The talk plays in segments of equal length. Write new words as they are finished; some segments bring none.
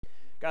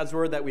God's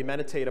word that we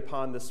meditate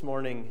upon this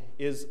morning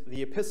is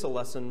the epistle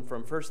lesson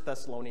from 1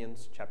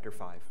 Thessalonians chapter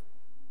 5.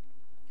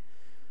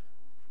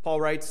 Paul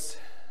writes,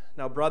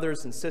 "Now,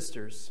 brothers and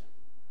sisters,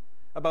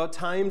 about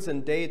times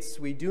and dates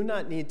we do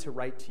not need to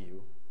write to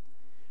you,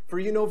 for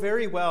you know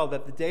very well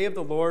that the day of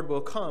the Lord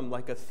will come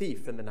like a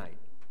thief in the night.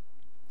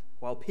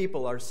 While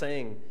people are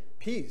saying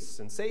peace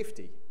and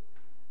safety,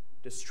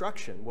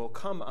 destruction will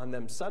come on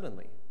them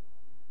suddenly,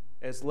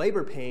 as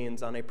labor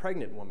pains on a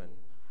pregnant woman,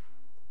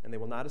 and they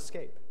will not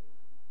escape.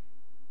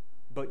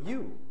 But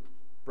you,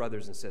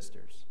 brothers and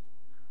sisters,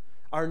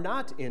 are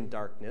not in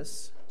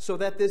darkness, so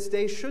that this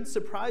day should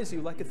surprise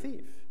you like a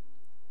thief.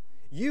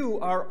 You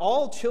are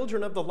all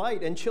children of the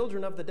light and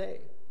children of the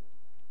day.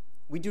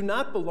 We do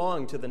not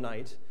belong to the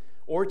night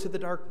or to the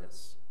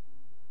darkness.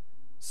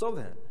 So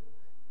then,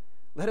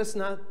 let us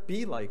not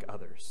be like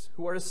others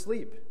who are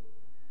asleep,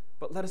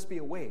 but let us be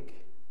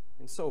awake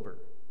and sober.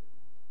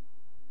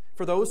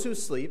 For those who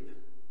sleep,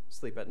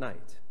 sleep at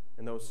night,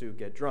 and those who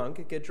get drunk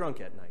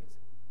at night.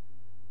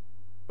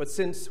 But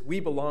since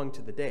we belong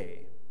to the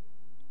day,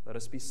 let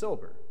us be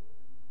sober,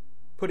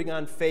 putting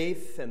on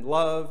faith and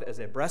love as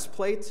a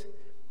breastplate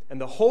and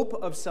the hope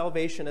of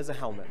salvation as a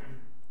helmet.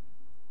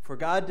 For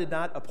God did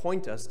not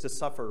appoint us to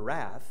suffer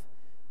wrath,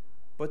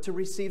 but to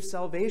receive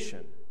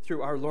salvation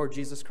through our Lord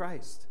Jesus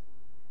Christ.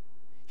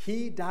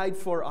 He died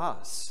for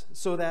us,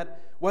 so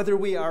that whether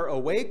we are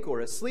awake or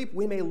asleep,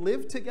 we may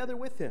live together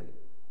with him.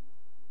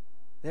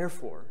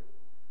 Therefore,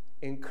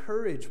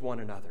 encourage one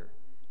another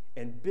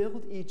and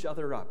build each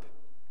other up,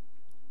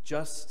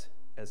 just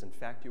as in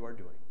fact you are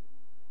doing."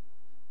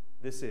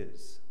 This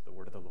is the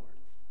word of the Lord.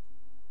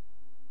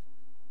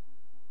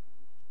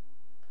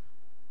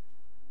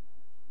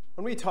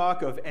 When we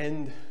talk of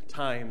end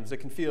times, it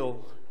can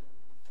feel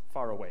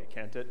far away,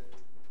 can't it?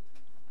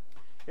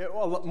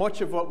 Much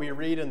of what we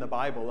read in the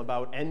Bible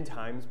about end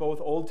times,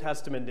 both Old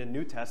Testament and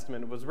New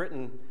Testament, was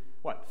written,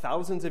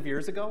 thousands of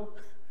years ago?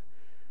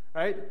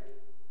 Right?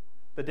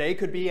 The day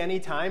could be any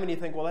time, and you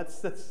think, well,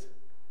 that's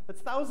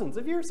thousands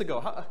of years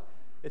ago.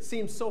 It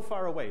seems so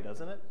far away,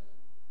 doesn't it?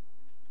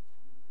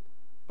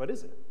 But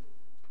is it?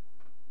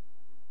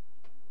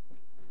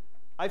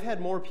 I've had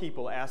more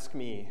people ask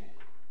me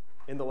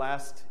in the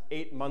last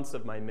 8 months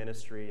of my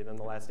ministry than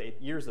the last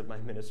 8 years of my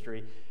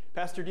ministry,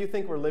 "Pastor, do you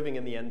think we're living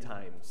in the end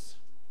times?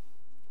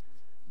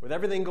 With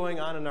everything going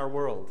on in our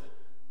world,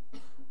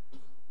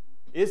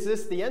 is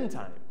this the end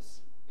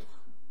times?"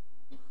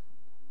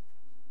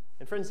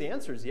 And friends, the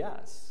answer is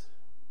yes.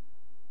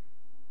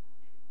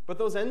 But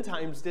those end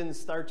times didn't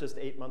start just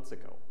 8 months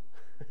ago.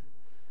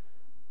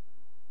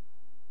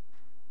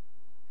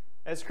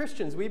 As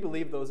Christians, we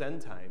believe those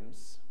end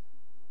times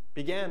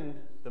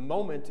began the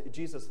moment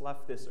Jesus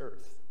left this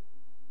earth.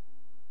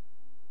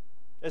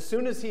 As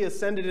soon as he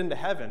ascended into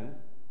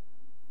heaven,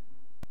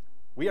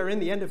 we are in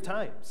the end of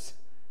times.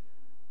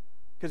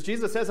 Because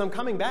Jesus says, "I'm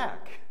coming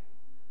back."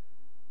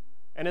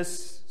 And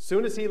as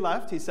soon as he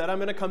left, he said, "I'm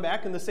going to come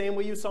back in the same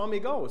way you saw me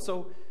go."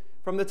 So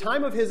from the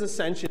time of his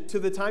ascension to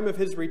the time of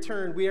his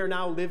return, we are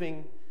now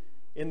living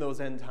in those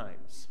end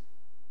times.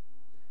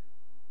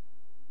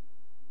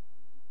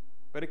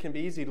 But it can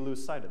be easy to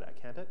lose sight of that,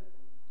 can't it?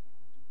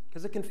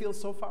 Because it can feel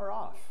so far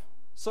off,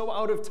 so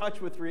out of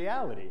touch with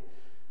reality.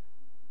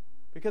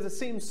 Because it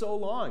seems so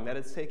long that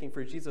it's taking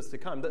for Jesus to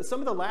come.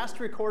 Some of the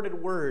last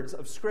recorded words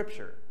of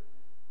Scripture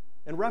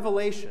and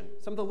Revelation,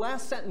 some of the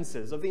last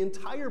sentences of the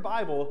entire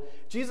Bible,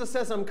 Jesus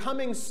says, "I'm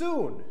coming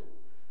soon."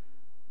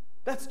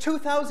 That's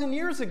 2,000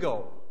 years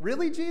ago.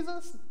 Really,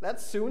 Jesus?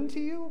 That's soon to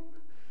you?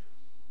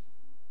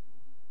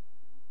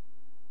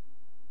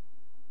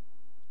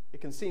 It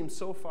can seem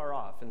so far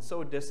off and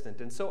so distant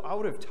and so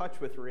out of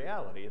touch with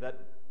reality that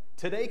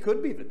today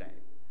could be the day.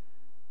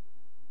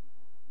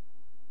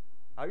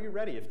 Are you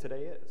ready if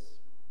today is?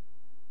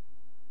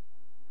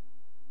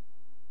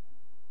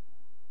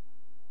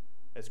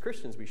 As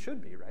Christians, we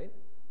should be, right?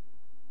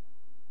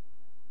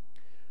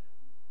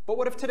 But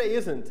what if today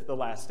isn't the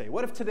last day?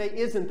 What if today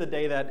isn't the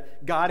day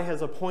that God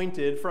has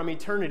appointed from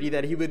eternity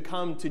that he would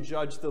come to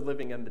judge the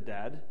living and the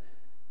dead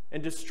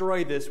and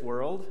destroy this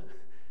world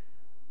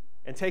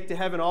and take to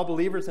heaven all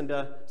believers and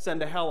to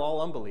send to hell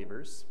all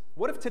unbelievers?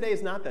 What if today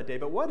is not that day?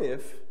 But what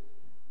if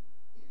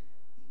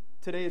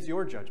today is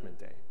your judgment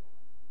day?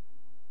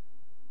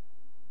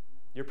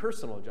 Your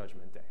personal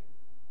judgment day?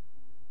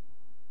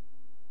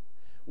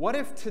 What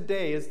if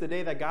today is the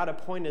day that God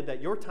appointed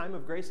that your time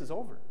of grace is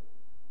over?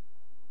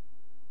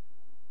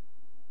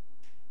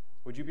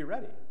 Would you be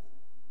ready?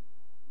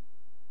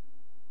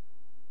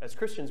 As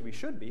Christians, we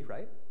should be,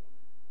 right?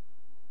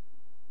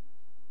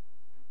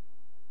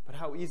 But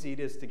how easy it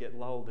is to get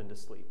lulled into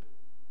sleep,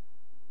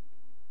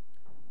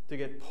 to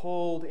get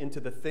pulled into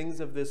the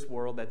things of this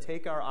world that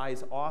take our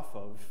eyes off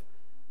of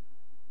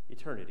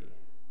eternity,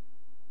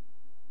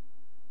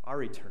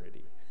 our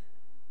eternity,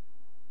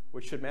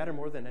 which should matter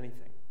more than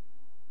anything.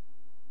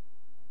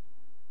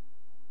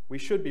 We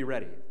should be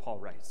ready, Paul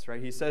writes,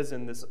 right? He says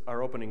in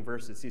our opening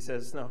verses, he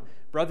says, "Now,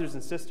 brothers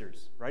and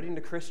sisters," writing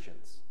to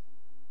Christians,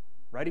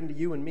 writing to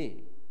you and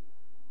me,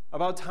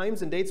 about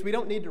times and dates we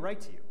don't need to write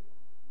to you.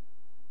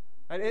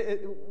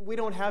 We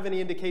don't have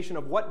any indication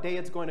of what day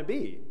it's going to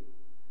be.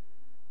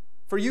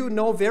 For you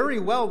know very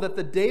well that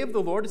the day of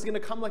the Lord is going to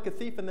come like a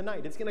thief in the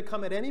night. It's going to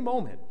come at any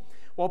moment.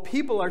 While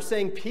people are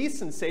saying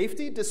peace and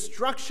safety,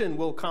 destruction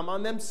will come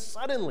on them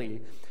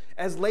suddenly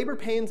as labor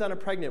pains on a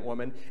pregnant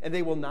woman, and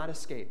they will not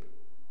escape.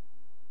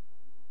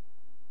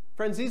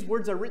 Friends, these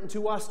words are written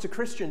to us, to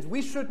Christians.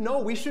 We should know.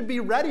 We should be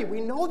ready.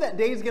 We know that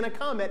day is going to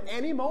come at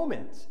any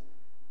moment.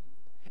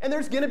 And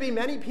there's going to be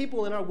many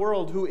people in our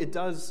world who it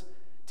does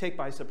take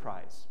by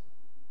surprise.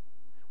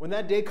 When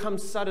that day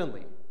comes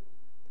suddenly,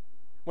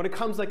 when it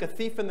comes like a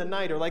thief in the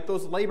night or like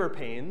those labor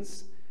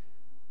pains,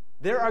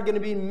 there are going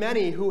to be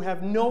many who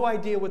have no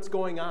idea what's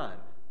going on.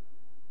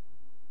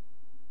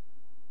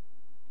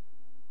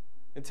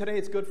 And today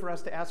it's good for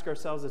us to ask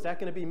ourselves, is that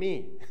going to be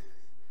me?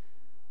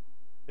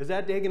 Is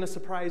that day going to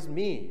surprise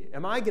me?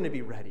 Am I going to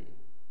be ready?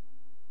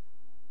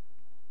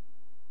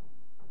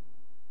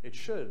 It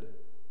should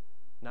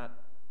not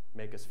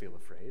make us feel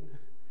afraid.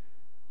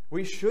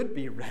 We should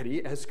be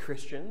ready as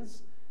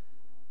Christians.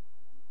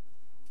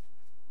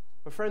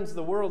 But friends,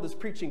 the world is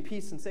preaching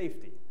peace and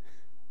safety.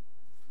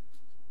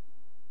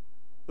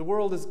 The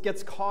world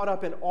gets caught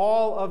up in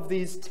all of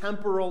these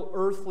temporal,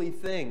 earthly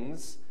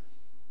things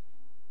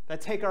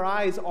that take our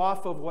eyes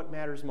off of what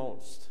matters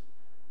most.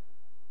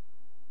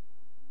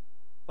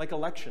 Like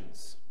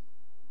elections,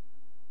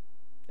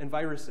 and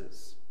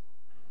viruses,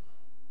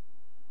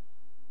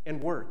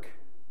 and work,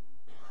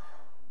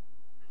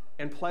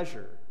 and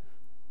pleasure,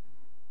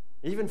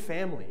 even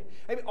family.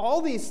 I mean,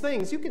 all these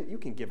things, you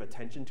can give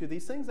attention to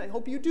these things. I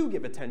hope you do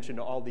give attention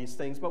to all these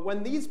things. But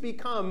when these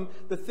become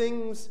the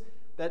things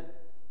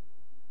that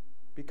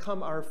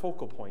become our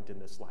focal point in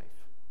this life,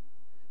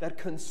 that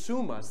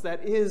consume us,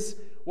 that is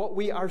what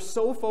we are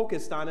so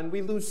focused on, and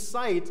we lose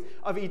sight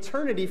of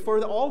eternity for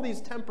all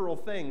these temporal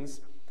things,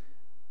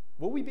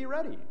 will we be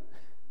ready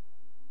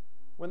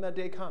when that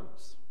day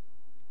comes?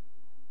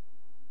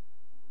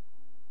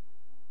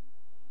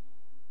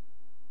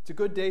 It's a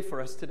good day for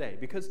us today,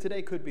 because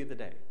today could be the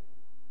day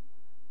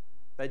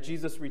that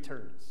Jesus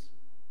returns.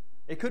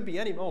 It could be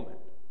any moment.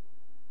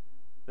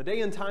 The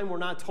day and time we're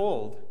not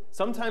told.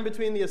 Sometime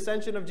between the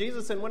ascension of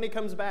Jesus and when he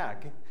comes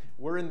back.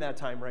 We're in that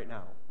time right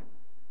now.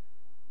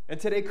 And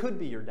today could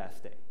be your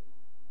death day.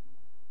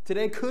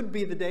 Today could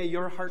be the day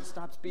your heart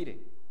stops beating.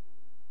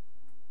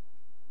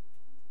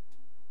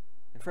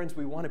 And friends,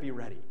 we want to be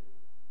ready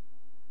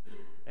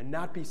and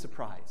not be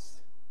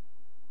surprised.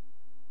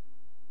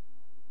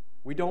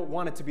 We don't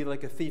want it to be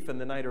like a thief in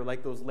the night or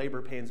like those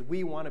labor pains.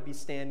 We want to be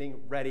standing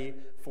ready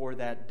for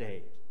that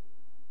day.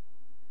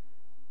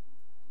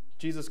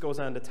 Jesus goes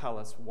on to tell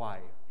us why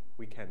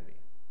we can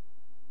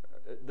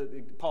be.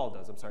 Paul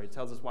does, He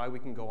tells us why we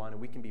can go on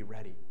and we can be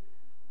ready.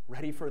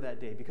 Ready for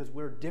that day because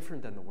we're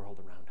different than the world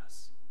around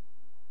us.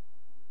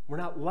 We're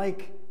not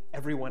like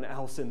everyone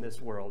else in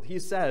this world. He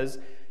says,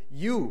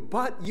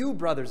 but you,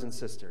 brothers and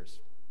sisters,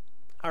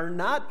 are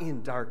not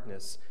in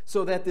darkness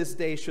so that this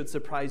day should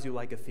surprise you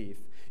like a thief.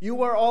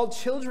 You are all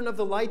children of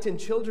the light and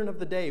children of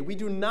the day. We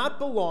do not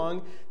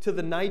belong to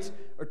the night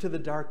or to the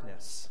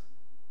darkness.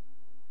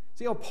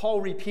 See how Paul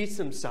repeats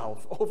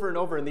himself over and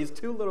over in these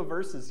two little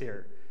verses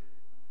here.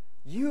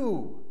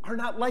 You are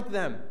not like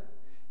them.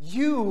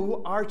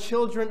 You are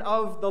children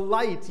of the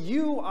light.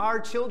 You are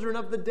children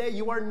of the day.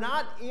 You are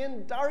not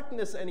in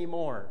darkness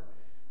anymore.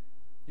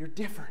 You're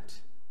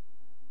different.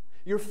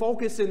 Your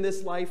focus in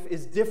this life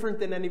is different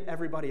than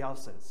everybody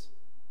else's.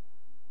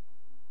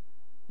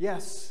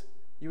 Yes,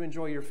 you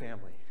enjoy your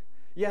family.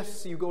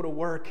 Yes, you go to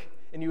work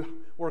and you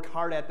work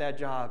hard at that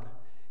job.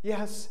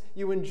 Yes,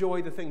 you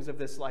enjoy the things of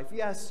this life.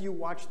 Yes, you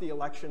watch the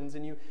elections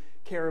and you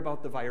care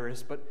about the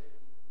virus. But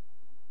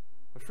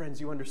friends,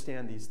 you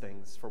understand these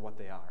things for what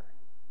they are.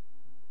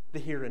 The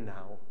here and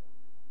now.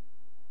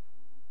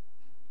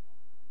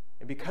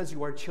 And because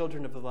you are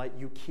children of the light,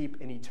 you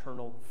keep an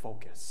eternal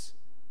focus.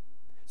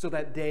 So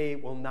that day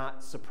will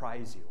not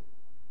surprise you.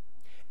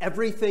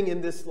 Everything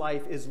in this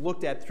life is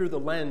looked at through the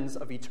lens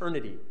of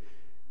eternity.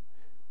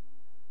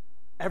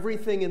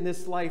 Everything in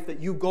this life that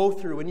you go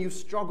through and you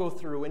struggle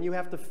through and you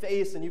have to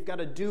face and you've got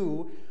to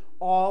do,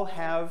 all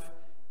have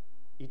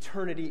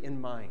eternity in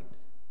mind.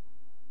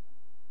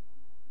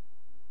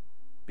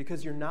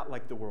 Because you're not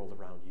like the world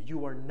around you.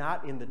 You are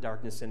not in the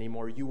darkness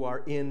anymore. You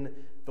are in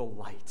the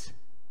light.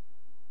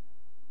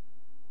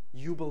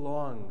 You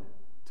belong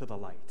to the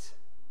light.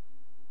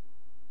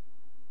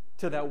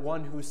 To that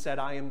one who said,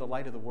 I am the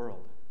light of the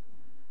world.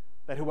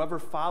 That whoever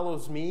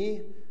follows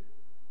me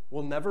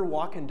will never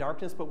walk in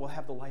darkness, but will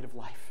have the light of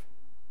life.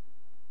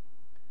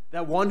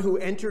 That one who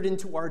entered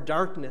into our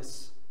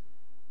darkness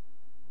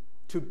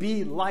to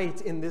be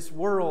light in this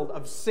world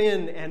of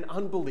sin and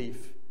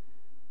unbelief.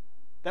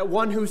 That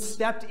one who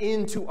stepped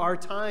into our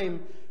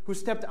time, who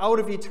stepped out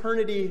of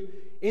eternity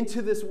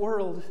into this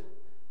world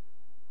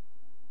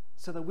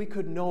so that we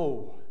could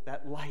know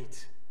that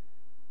light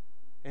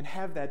and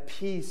have that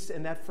peace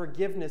and that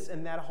forgiveness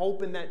and that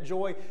hope and that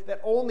joy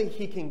that only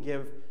he can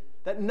give,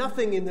 that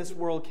nothing in this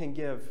world can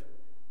give.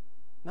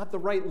 Not the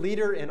right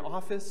leader in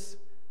office,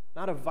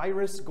 not a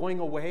virus going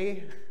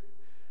away,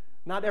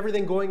 Not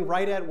everything going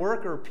right at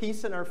work or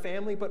peace in our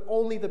family, but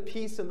only the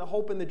peace and the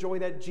hope and the joy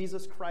that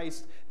Jesus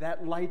Christ,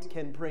 that light,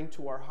 can bring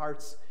to our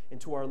hearts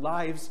and to our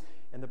lives,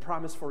 and the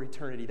promise for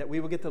eternity, that we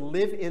will get to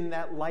live in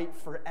that light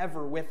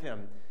forever with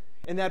him.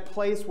 In that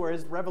place where,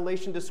 as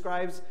Revelation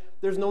describes,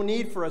 there's no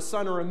need for a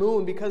sun or a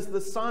moon, because the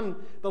Son,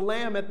 the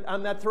Lamb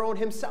on that throne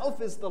himself,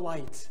 is the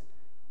light.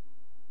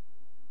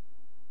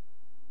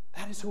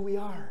 That is who we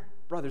are,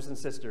 brothers and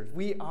sisters.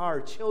 We are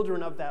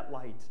children of that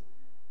light,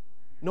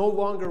 no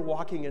longer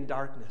walking in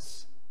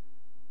darkness.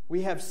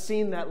 We have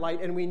seen that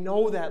light, and we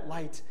know that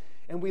light,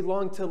 and we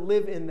long to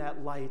live in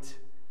that light.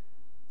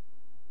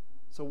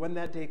 So when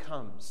that day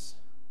comes,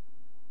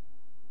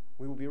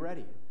 we will be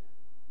ready.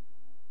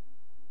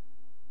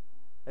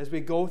 As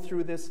we go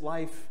through this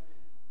life,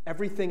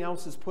 everything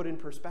else is put in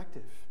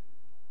perspective.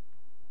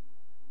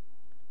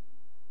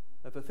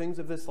 That the things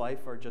of this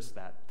life are just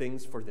that,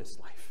 things for this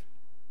life.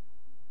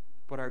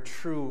 But our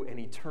true and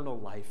eternal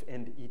life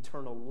and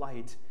eternal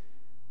light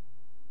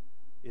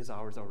is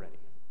ours already.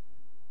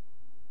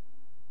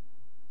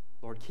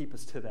 Lord, keep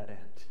us to that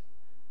end.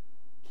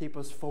 Keep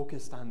us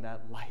focused on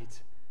that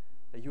light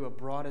that you have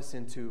brought us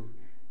into.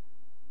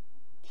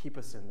 Keep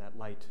us in that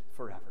light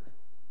forever.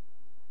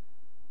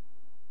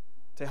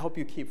 To help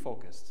you keep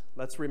focused,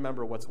 let's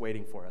remember what's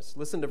waiting for us.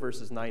 Listen to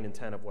verses 9 and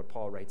 10 of what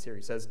Paul writes here.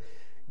 He says,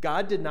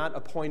 God did not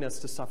appoint us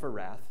to suffer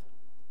wrath,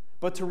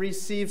 but to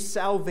receive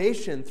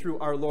salvation through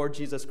our Lord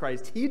Jesus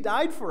Christ. He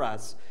died for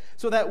us,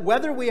 so that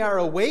whether we are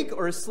awake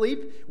or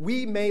asleep,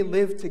 we may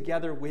live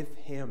together with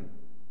him.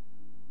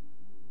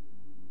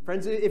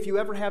 Friends, if you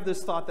ever have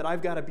this thought that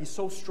I've got to be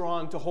so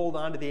strong to hold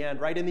on to the end,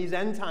 right? In these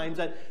end times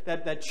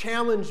that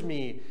challenge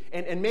me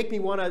and make me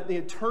want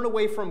to turn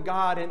away from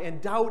God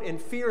and doubt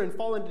and fear and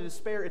fall into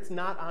despair, it's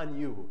not on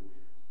you.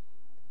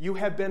 You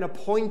have been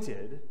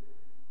appointed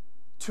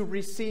to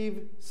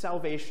receive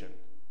salvation.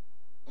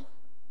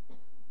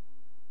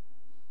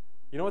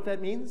 You know what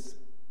that means?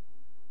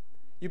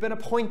 You've been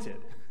appointed.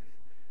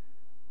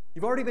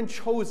 You've already been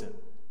chosen.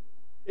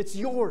 It's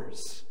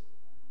yours.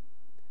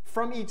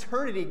 From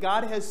eternity,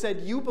 God has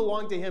said you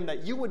belong to him,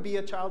 that you would be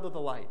a child of the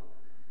light.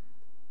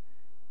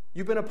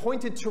 You've been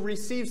appointed to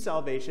receive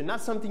salvation,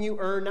 not something you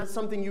earn, not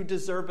something you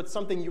deserve, but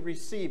something you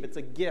receive. It's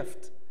a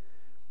gift.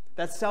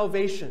 That's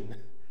salvation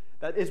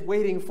that is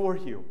waiting for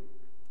you.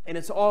 And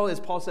it's all, as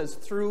Paul says,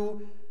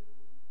 through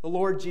the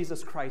Lord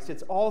Jesus Christ.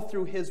 It's all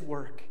through his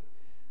work,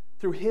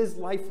 through his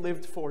life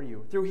lived for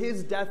you, through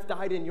his death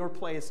died in your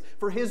place,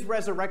 for his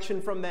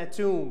resurrection from that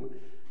tomb,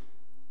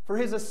 for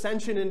his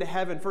ascension into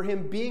heaven, for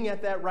him being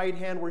at that right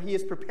hand where he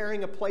is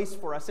preparing a place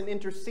for us and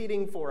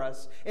interceding for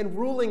us and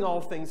ruling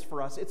all things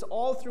for us. It's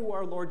all through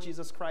our Lord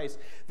Jesus Christ,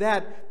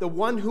 that the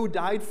one who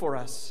died for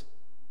us,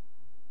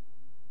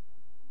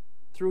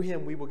 through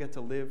him we will get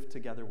to live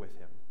together with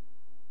him.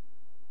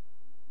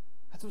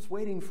 That's what's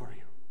waiting for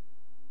you.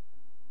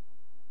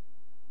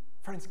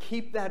 Friends,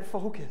 keep that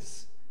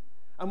focus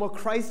on what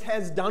Christ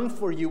has done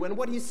for you and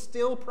what he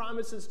still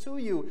promises to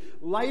you.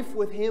 Life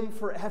with him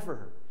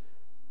forever.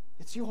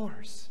 It's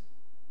yours.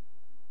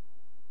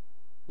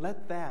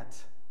 Let that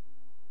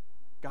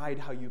guide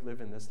how you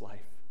live in this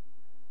life.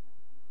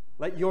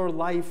 Let your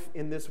life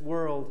in this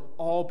world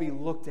all be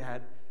looked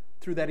at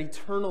through that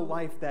eternal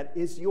life that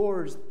is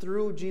yours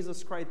through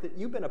Jesus Christ, that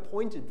you've been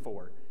appointed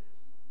for,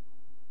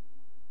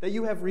 that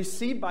you have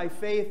received by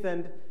faith,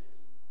 and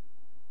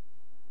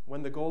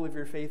when the goal of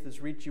your faith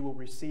is reached, you will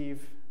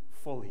receive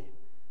fully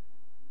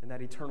in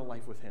that eternal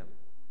life with him.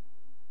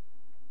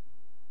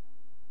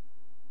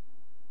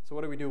 So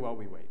what do we do while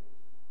we wait?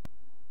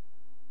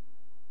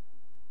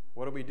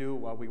 What do we do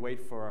while we wait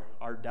for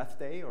our death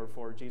day or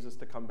for Jesus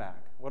to come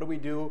back? What do we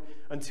do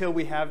until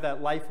we have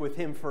that life with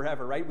him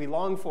forever, right? We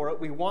long for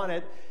it. We want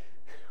it.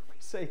 We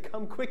say,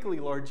 come quickly,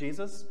 Lord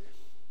Jesus.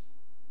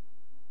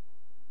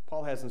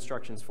 Paul has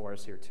instructions for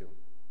us here too.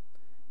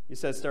 He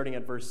says, starting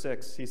at verse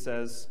 6, he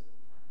says,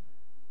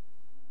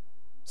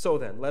 so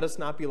then, let us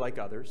not be like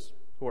others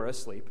who are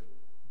asleep,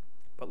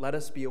 but let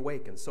us be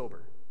awake and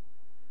sober.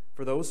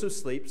 For those who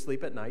sleep,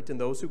 sleep at night, and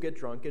those who get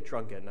drunk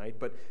at night.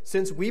 But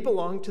since we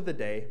belong to the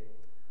day,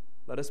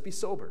 let us be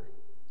sober,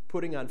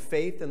 putting on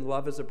faith and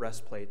love as a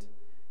breastplate,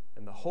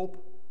 and the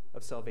hope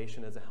of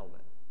salvation as a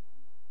helmet.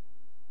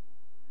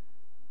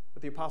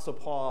 What the Apostle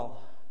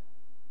Paul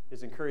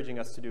is encouraging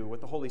us to do,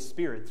 what the Holy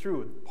Spirit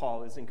through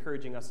Paul is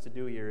encouraging us to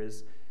do here,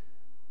 is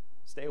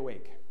stay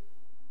awake.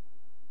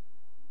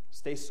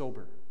 Stay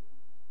sober.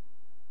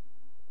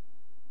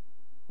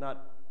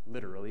 Not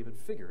literally, but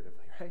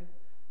figuratively, right?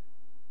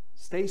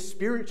 Stay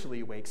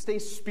spiritually awake. Stay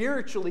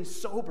spiritually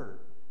sober.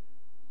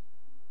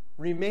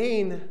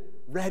 Remain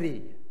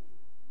ready.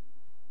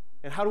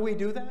 And how do we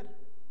do that?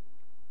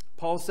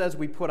 Paul says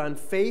we put on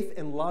faith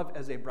and love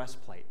as a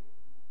breastplate.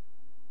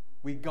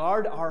 We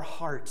guard our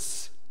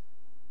hearts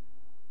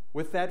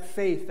with that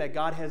faith that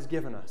God has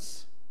given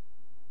us,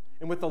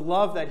 and with the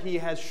love that he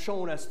has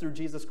shown us through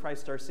Jesus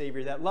Christ our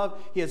Savior. That love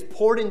he has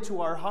poured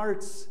into our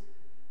hearts.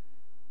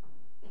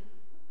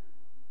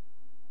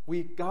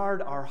 We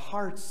guard our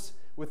hearts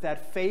with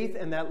that faith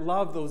and that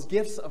love, those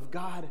gifts of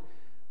God.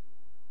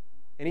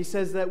 And he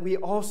says that we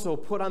also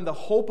put on the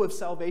hope of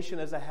salvation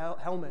as a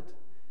helmet.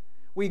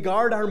 We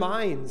guard our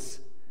minds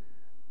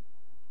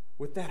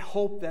with that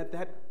hope that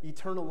that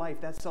eternal life,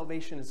 that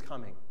salvation is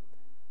coming.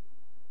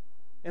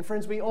 And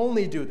friends, we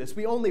only do this.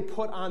 We only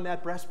put on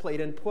that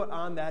breastplate and put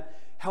on that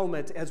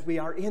helmet as we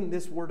are in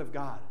this Word of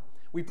God.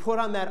 We put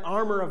on that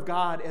armor of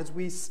God as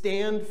we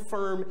stand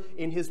firm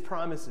in His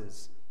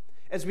promises,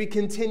 as we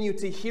continue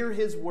to hear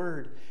His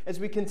Word, as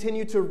we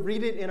continue to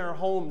read it in our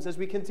homes, as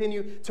we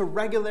continue to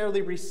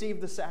regularly receive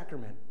the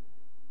sacrament.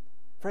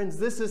 Friends,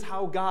 this is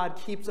how God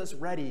keeps us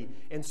ready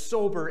and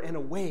sober and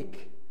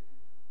awake,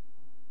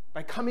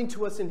 by coming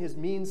to us in His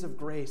means of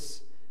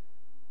grace,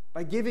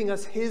 by giving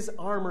us His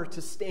armor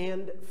to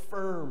stand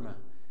firm.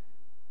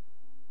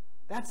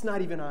 That's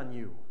not even on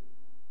you.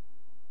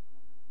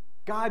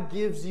 God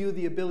gives you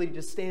the ability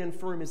to stand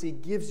firm as He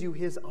gives you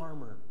His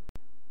armor.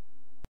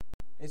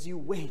 As you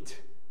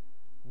wait,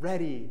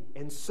 ready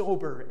and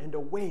sober and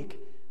awake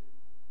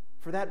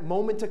for that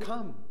moment to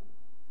come.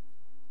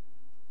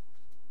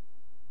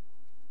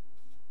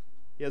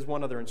 He has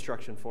one other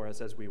instruction for us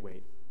as we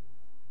wait.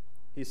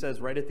 He says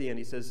right at the end,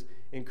 he says,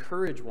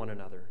 encourage one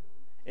another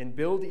and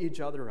build each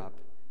other up,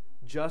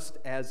 just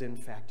as in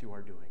fact you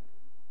are doing.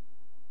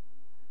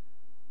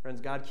 Friends,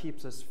 God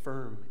keeps us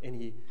firm, and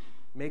He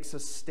makes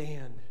us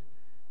stand,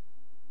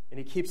 and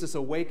He keeps us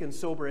awake and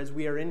sober as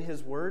we are in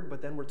His Word,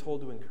 but then we're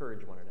told to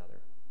encourage one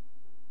another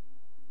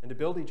and to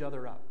build each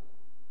other up.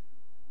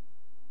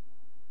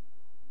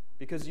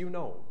 Because you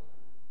know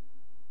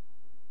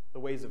the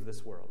ways of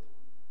this world.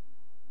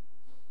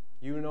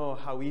 You know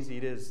how easy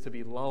it is to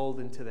be lulled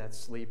into that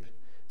sleep,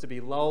 to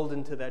be lulled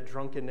into that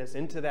drunkenness,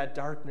 into that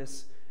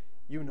darkness.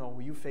 You know,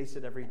 you face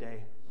it every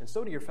day, and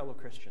so do your fellow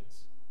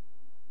Christians.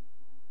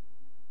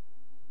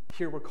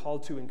 Here we're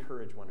called to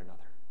encourage one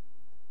another,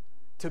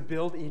 to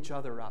build each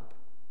other up,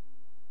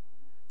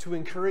 to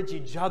encourage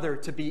each other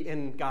to be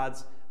in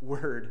God's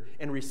Word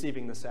and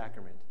receiving the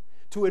sacrament,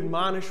 to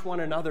admonish one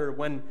another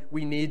when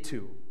we need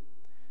to.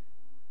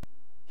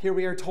 Here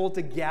we are told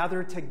to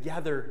gather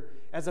together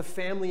as a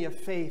family of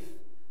faith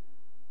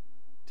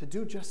to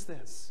do just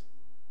this.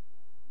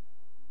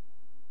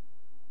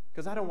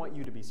 Because I don't want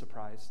you to be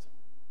surprised.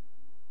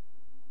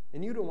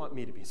 And you don't want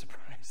me to be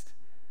surprised.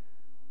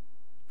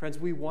 Friends,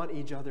 we want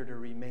each other to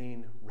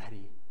remain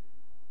ready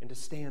and to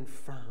stand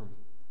firm,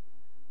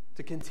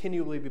 to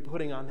continually be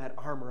putting on that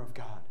armor of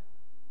God,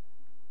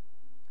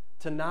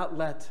 to not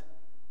let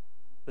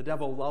the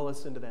devil lull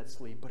us into that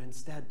sleep, but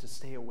instead to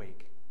stay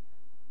awake,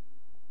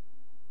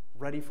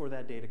 ready for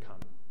that day to come.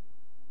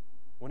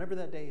 Whenever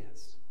that day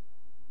is,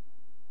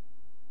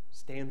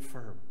 stand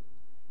firm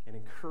and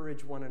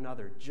encourage one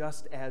another,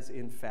 just as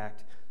in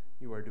fact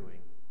you are doing.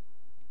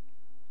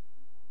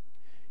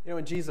 You know,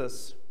 when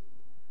Jesus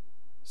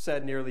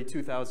said nearly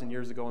 2,000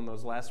 years ago in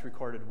those last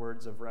recorded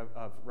words of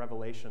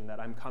Revelation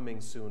that I'm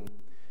coming soon,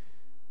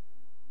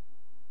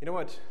 you know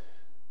what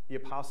the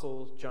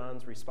Apostle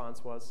John's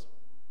response was?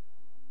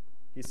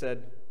 He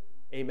said,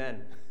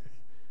 Amen.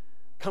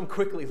 Come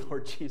quickly,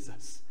 Lord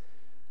Jesus.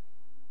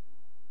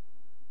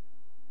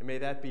 And may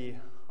that be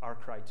our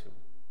cry too.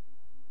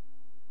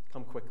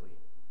 Come quickly.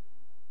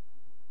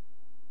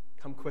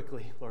 Come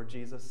quickly, Lord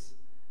Jesus.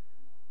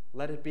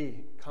 Let it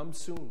be. Come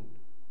soon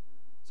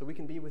so we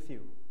can be with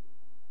you.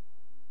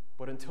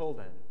 But until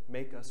then,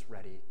 make us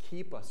ready.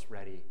 Keep us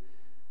ready.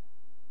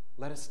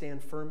 Let us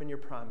stand firm in your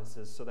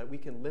promises so that we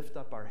can lift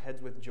up our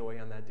heads with joy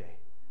on that day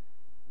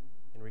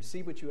and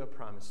receive what you have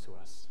promised to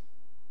us.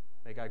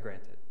 May God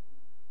grant it.